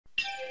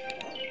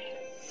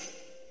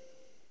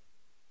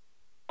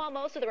While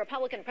most of the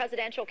Republican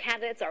presidential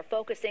candidates are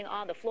focusing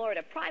on the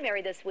Florida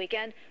primary this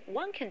weekend,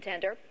 one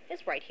contender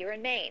is right here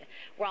in Maine.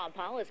 Ron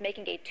Paul is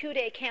making a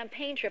two-day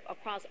campaign trip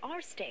across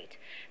our state.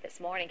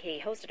 This morning,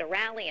 he hosted a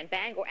rally in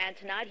Bangor, and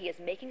tonight he is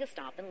making a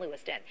stop in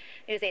Lewiston.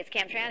 News 8's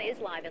Cam Tran is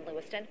live in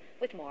Lewiston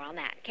with more on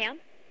that. Cam?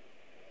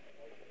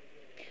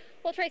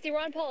 Well, Tracy,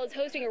 Ron Paul is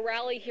hosting a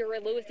rally here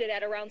in Lewiston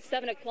at around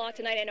 7 o'clock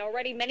tonight, and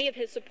already many of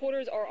his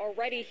supporters are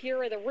already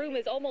here. The room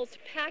is almost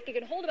packed. It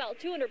can hold about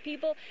 200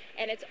 people,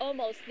 and it's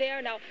almost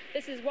there. Now,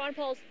 this is Ron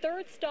Paul's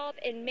third stop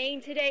in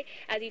Maine today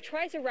as he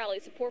tries to rally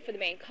support for the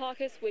Maine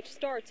caucus, which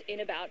starts in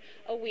about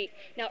a week.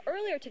 Now,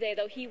 earlier today,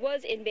 though, he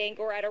was in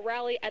Bangor at a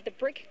rally at the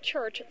Brick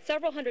Church.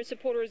 Several hundred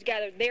supporters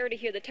gathered there to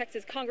hear the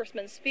Texas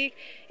congressman speak.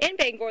 In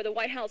Bangor, the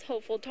White House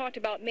hopeful talked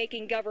about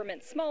making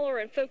government smaller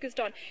and focused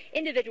on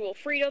individual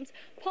freedoms.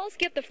 Paul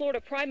skipped the Florida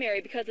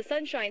primary because the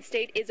Sunshine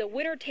State is a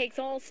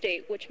winner-takes-all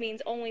state, which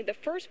means only the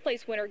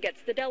first-place winner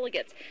gets the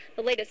delegates.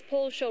 The latest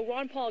polls show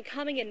Ron Paul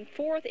coming in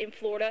fourth in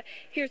Florida.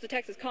 Here's the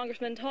Texas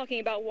congressman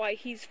talking about why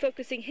he's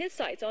focusing his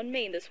sights on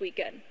Maine this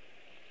weekend.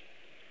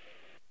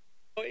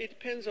 It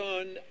depends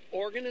on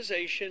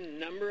organization,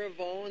 number of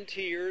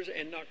volunteers,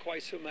 and not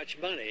quite so much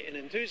money. And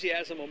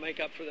enthusiasm will make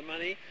up for the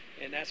money,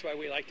 and that's why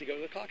we like to go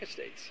to the caucus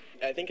states.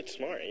 I think it's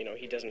smart. You know,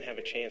 he doesn't have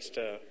a chance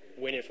to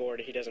win in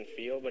Florida. He doesn't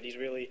feel, but he's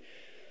really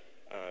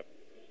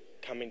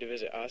coming to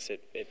visit us.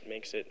 It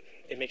makes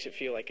it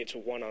feel like it's a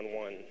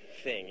one-on-one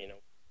thing, you know.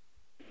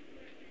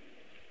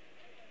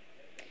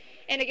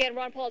 And again,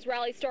 Ron Paul's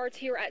rally starts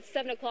here at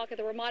 7 o'clock at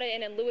the Ramada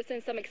Inn in Lewiston.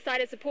 Some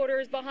excited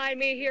supporters behind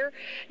me here.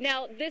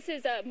 Now, this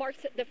is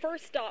marks the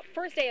first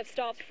day of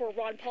stops for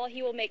Ron Paul.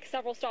 He will make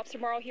several stops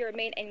tomorrow here in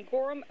Maine, in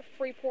Gorham,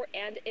 Freeport,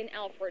 and in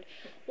Alfred.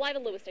 Live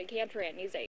in Lewiston, Cam Tran, News 8.